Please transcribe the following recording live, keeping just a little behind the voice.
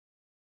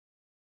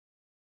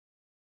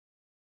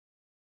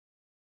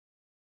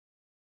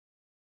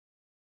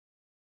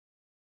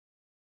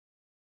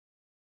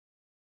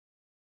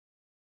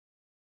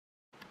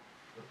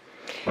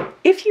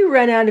If you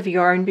run out of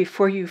yarn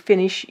before you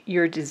finish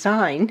your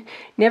design,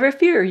 never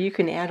fear, you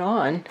can add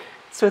on.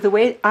 So the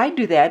way I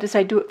do that is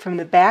I do it from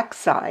the back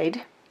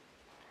side.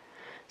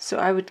 So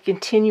I would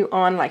continue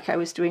on like I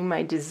was doing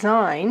my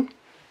design.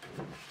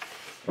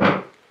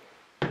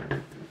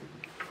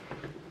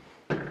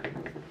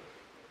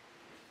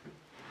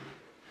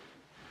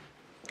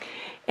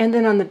 And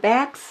then on the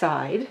back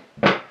side,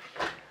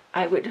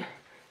 I would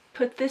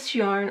put this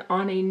yarn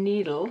on a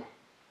needle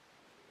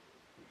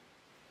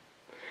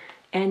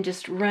and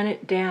just run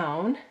it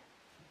down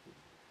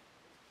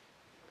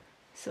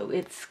so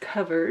it's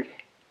covered.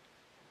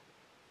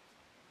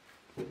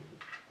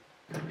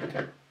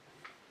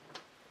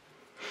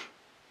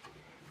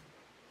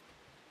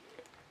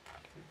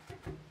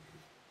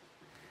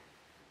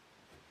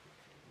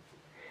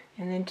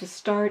 And then to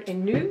start a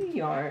new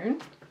yarn,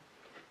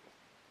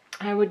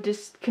 I would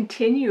just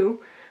continue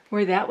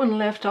where that one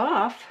left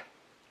off.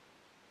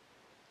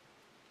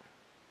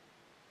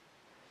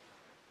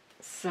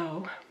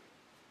 So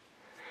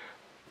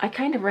I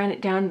kind of ran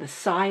it down the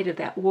side of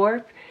that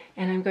warp,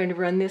 and I'm going to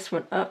run this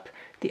one up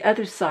the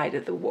other side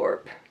of the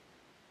warp.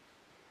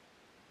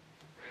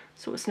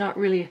 So it's not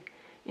really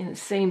in the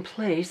same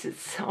place.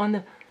 It's on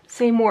the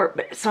same warp,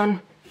 but it's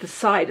on the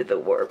side of the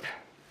warp.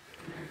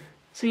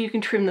 So you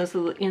can trim those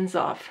little ends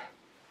off.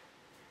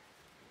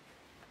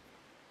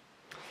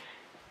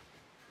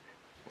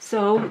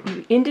 So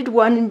you ended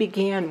one and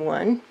began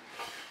one.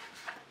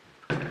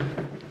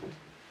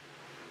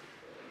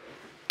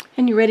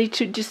 And you're ready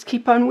to just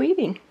keep on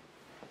weaving.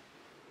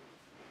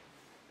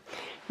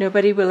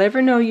 Nobody will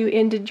ever know you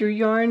ended your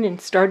yarn and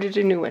started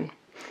a new one.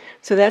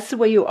 So that's the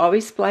way you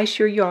always splice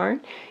your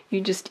yarn. You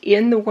just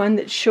end the one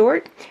that's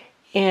short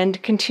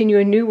and continue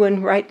a new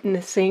one right in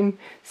the same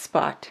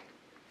spot.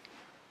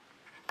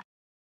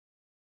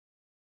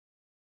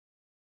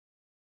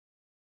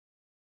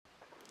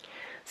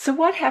 So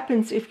what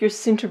happens if your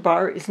center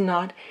bar is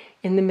not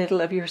in the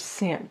middle of your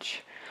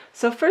cinch?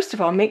 So first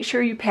of all, make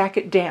sure you pack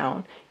it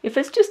down. If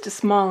it's just a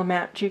small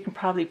amount, you can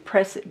probably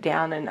press it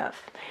down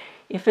enough.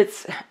 If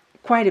it's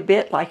quite a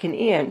bit, like an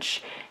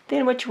inch,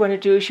 then what you want to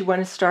do is you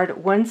want to start at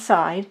one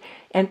side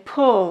and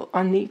pull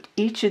on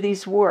each of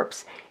these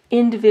warps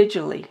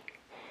individually.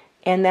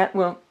 And that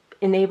will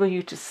enable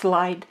you to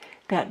slide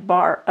that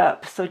bar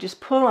up. So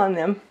just pull on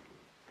them,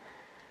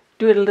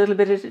 do it a little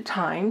bit at a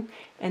time,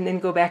 and then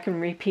go back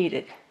and repeat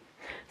it.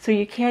 So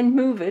you can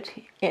move it,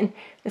 and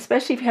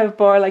especially if you have a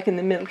bar like in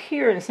the middle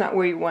here and it's not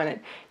where you want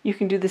it, you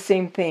can do the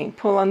same thing.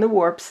 Pull on the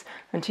warps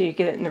until you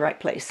get it in the right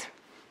place.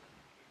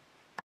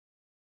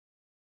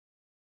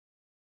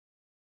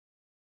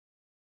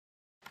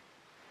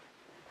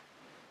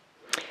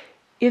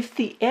 If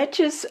the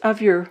edges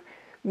of your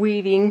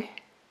weaving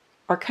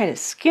are kind of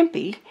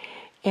skimpy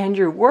and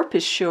your warp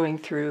is showing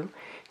through,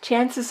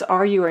 chances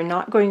are you are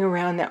not going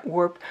around that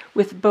warp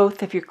with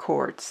both of your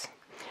cords.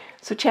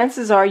 So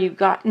chances are you've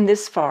gotten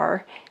this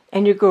far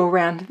and you go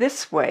around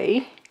this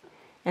way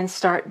and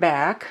start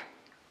back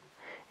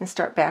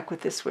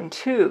with this one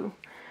too.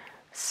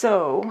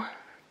 So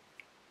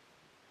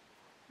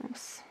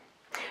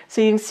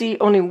you can see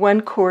only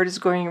one cord is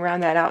going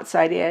around that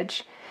outside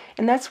edge,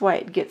 and that's why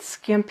it gets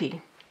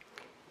skimpy.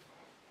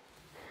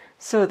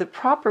 So the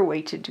proper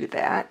way to do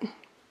that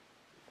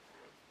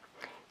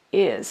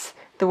is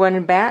the one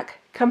in back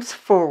comes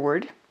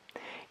forward,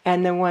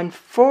 and the one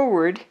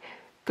forward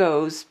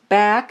goes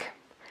back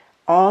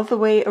all the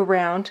way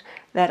around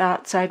that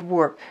outside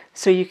warp.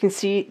 So you can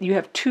see you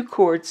have two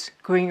cords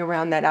going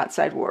around that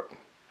outside warp.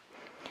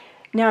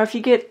 Now if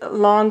you get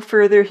along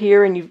further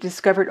here and you've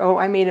discovered, oh,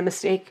 I made a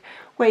mistake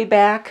way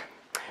back,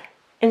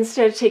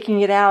 instead of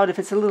taking it out, if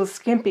it's a little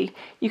skimpy,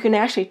 you can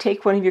actually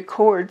take one of your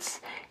cords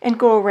and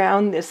go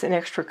around this an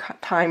extra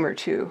time or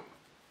two.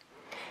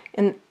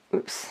 And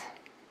oops.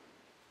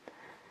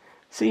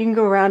 So you can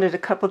go around it a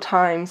couple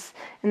times,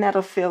 and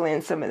that'll fill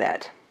in some of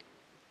that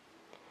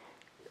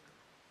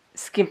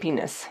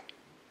skimpiness.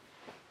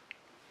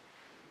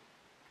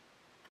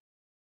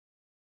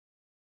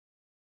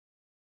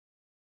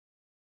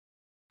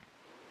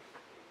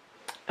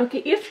 Okay,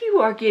 if you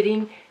are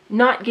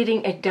not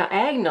getting a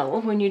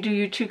diagonal when you do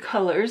your two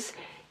colors,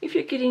 if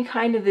you're getting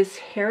kind of this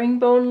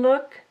herringbone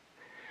look,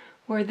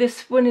 where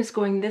this one is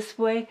going this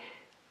way,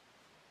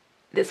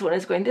 this one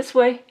is going this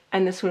way,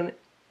 and this one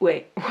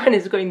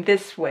is going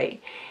this way,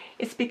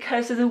 it's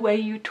because of the way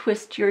you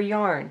twist your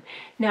yarn.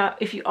 Now,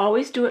 if you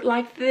always do it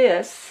like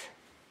this,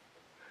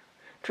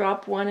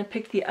 drop one and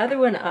pick the other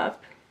one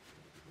up,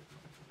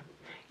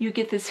 you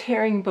get this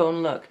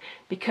herringbone look,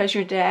 because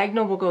your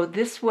diagonal will go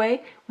this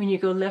way when you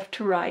go left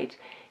to right,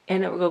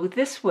 and it will go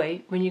this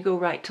way when you go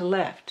right to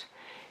left.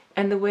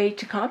 And the way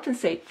to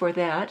compensate for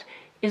that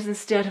is,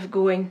 instead of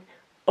going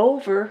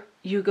over,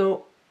 you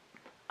go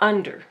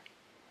under.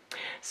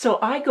 So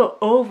I go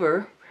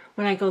over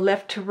when I go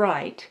left to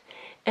right,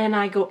 and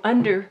I go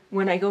under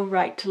when I go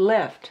right to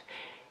left.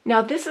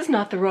 Now this is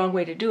not the wrong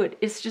way to do it,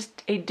 it's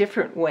just a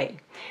different way.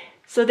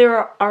 So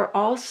there are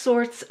all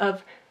sorts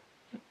of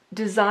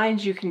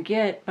designs you can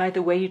get by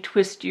the way you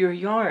twist your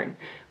yarn.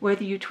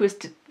 Whether you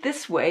twist it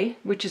this way,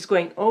 which is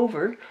going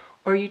over,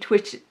 or you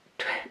twist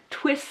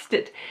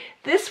it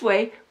this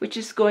way, which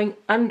is going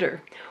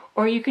under.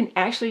 Or you can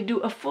actually do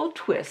a full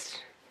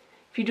twist.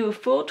 If you do a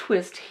full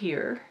twist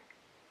here,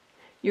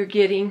 you're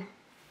getting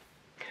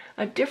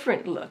a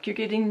different look. You're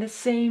getting the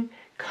same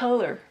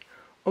color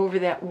over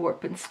that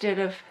warp. Instead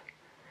of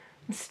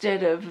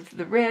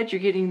the red,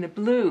 you're getting the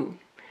blue.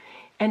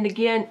 And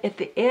again, at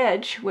the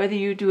edge, whether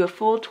you do a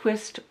full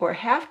twist or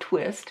half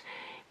twist,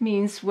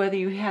 means whether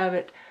you have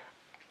it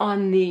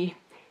on the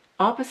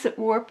opposite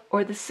warp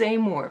or the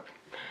same warp.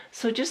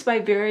 So just by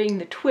varying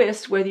the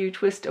twist, whether you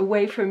twist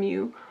away from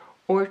you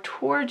or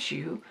towards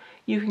you,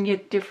 you can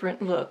get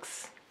different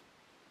looks.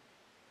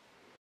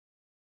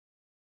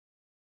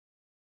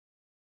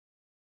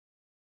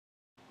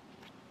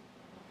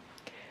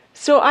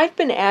 So I've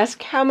been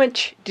asked, how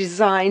much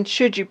design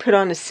should you put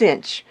on a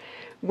cinch?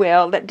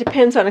 Well, that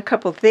depends on a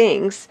couple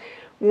things.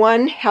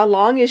 One, how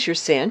long is your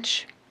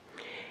cinch?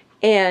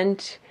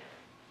 And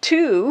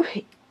two,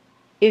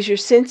 is your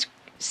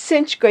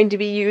cinch going to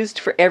be used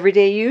for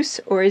everyday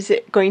use, or is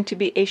it going to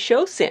be a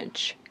show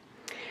cinch?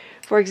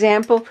 For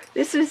example,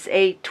 this is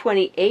a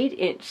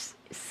 28-inch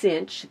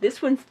cinch.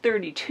 This one's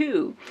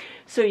 32,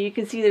 so you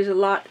can see there's a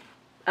lot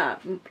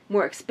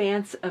more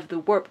expanse of the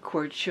warp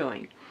cord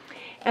showing.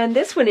 And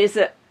this one is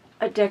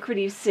a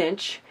decorative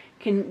cinch,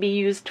 can be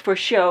used for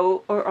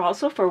show or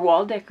also for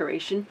wall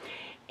decoration,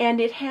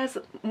 and it has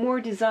more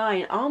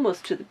design,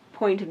 almost to the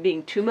point of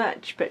being too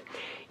much, but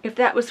if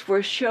that was for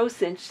a show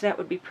cinch, that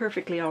would be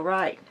perfectly all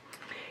right.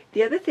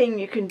 The other thing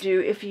you can do,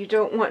 if you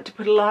don't want to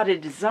put a lot of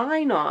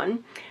design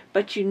on,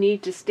 but you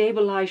need to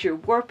stabilize your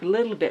warp a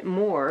little bit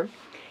more,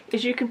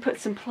 is you can put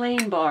some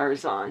plain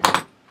bars on.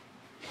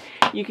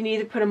 You can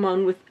either put them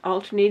on with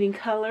alternating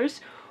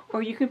colors,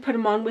 or you can put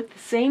them on with the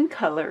same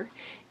color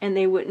and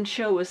they wouldn't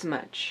show as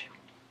much.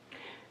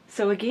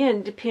 So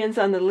again, depends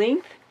on the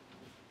length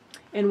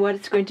and what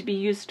it's going to be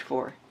used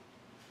for.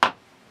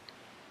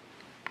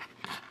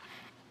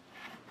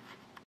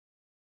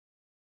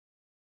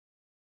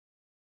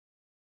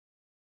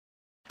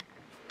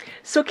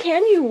 So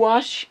can you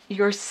wash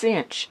your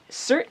cinch?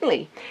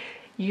 Certainly.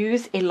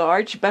 Use a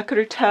large bucket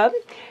or tub,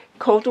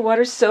 cold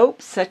water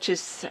soap such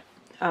as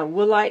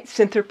Woolite,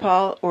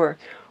 Synthropol, or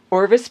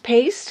Orvis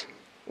paste.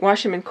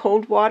 Wash them in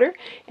cold water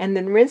and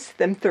then rinse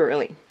them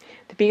thoroughly.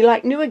 To be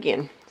like new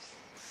again.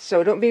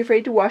 So don't be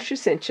afraid to wash your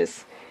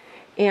cinches.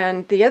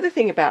 And the other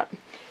thing about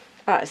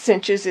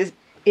cinches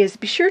is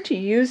be sure to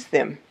use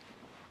them.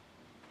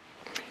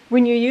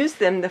 When you use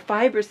them, the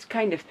fibers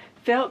kind of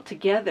felt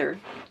together,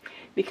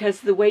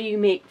 because the way you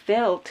make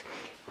felt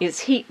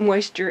is heat,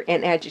 moisture,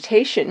 and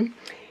agitation,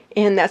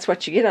 and that's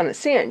what you get on a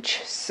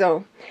cinch.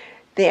 So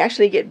they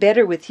actually get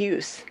better with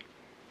use.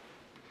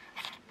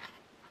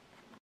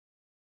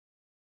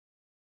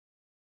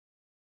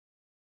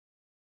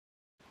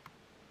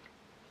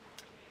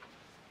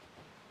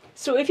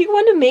 So if you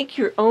want to make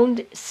your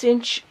own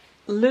cinch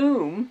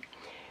loom,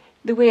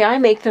 the way I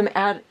make them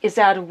is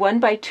out of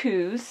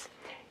 1x2s.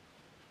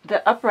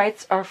 The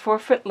uprights are 4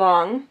 foot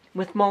long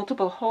with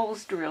multiple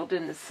holes drilled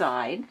in the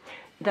side.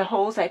 The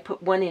holes I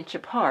put 1 inch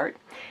apart.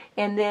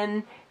 And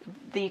then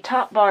the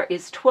top bar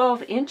is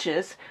 12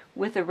 inches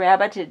with a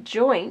rabbited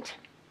joint.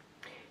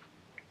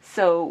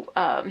 So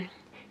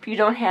if you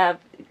don't have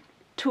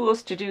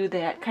tools to do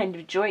that kind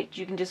of joint,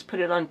 you can just put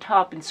it on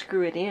top and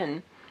screw it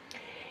in.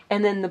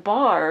 And then the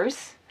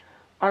bars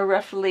are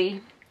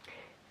roughly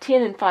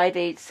 10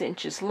 5/8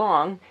 inches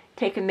long.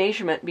 Take a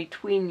measurement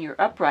between your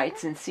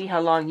uprights and see how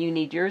long you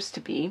need yours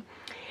to be.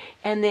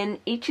 And then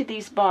each of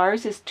these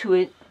bars is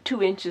 2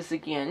 inches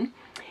again.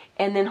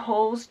 And then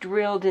holes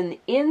drilled in the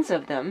ends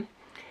of them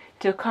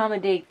to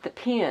accommodate the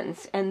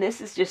pins. And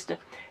this is just a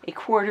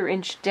 1/4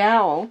 inch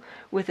dowel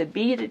with a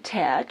bead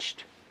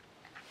attached.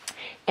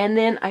 And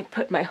then I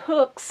put my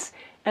hooks,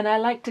 and I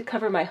like to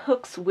cover my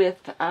hooks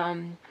with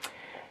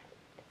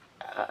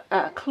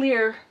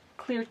clear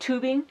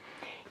tubing,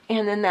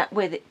 and then that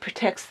way it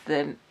protects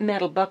the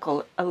metal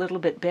buckle a little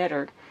bit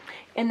better.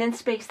 And then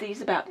space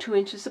these about 2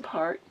 inches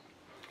apart,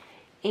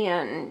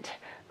 and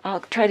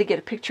I'll try to get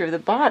a picture of the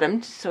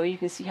bottom so you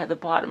can see how the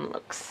bottom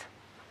looks.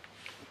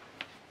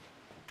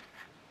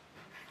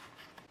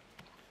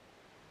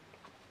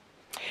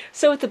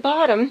 So at the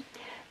bottom,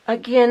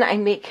 again, I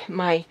make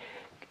my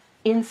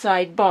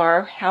inside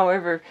bar,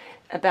 however,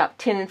 about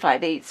 10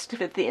 5/8 to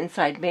fit the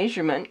inside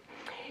measurement,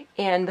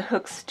 and the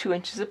hook's 2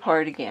 inches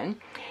apart again.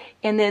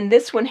 And then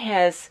this one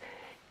has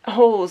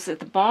holes at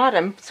the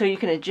bottom so you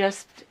can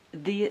adjust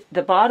the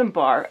bottom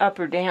bar up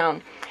or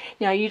down.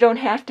 Now you don't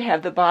have to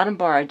have the bottom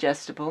bar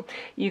adjustable.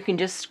 You can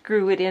just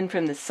screw it in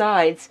from the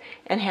sides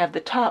and have the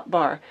top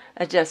bar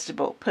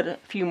adjustable. Put a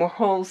few more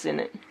holes in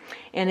it.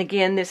 And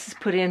again, this is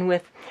put in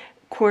with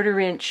 1/4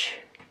 inch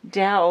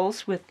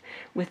dowels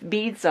with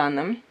beads on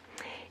them.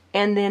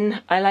 And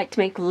then I like to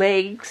make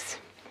legs.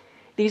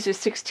 These are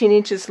 16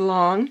 inches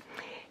long,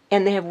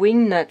 and they have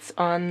wing nuts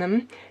on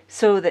them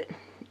so that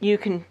you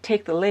can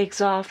take the legs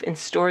off and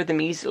store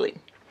them easily.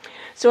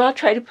 So I'll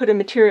try to put a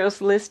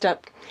materials list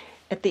up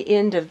at the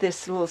end of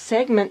this little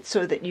segment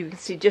so that you can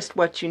see just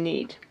what you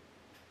need.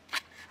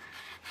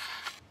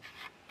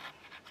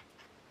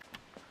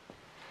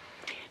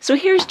 So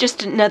here's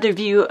just another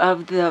view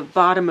of the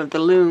bottom of the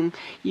loom.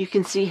 You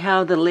can see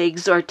how the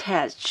legs are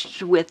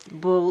attached with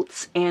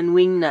bolts and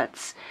wing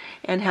nuts,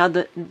 and how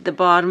the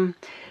bottom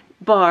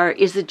bar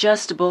is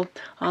adjustable,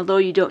 although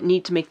you don't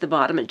need to make the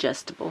bottom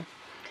adjustable.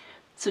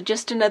 So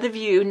just another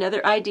view,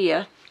 another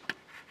idea.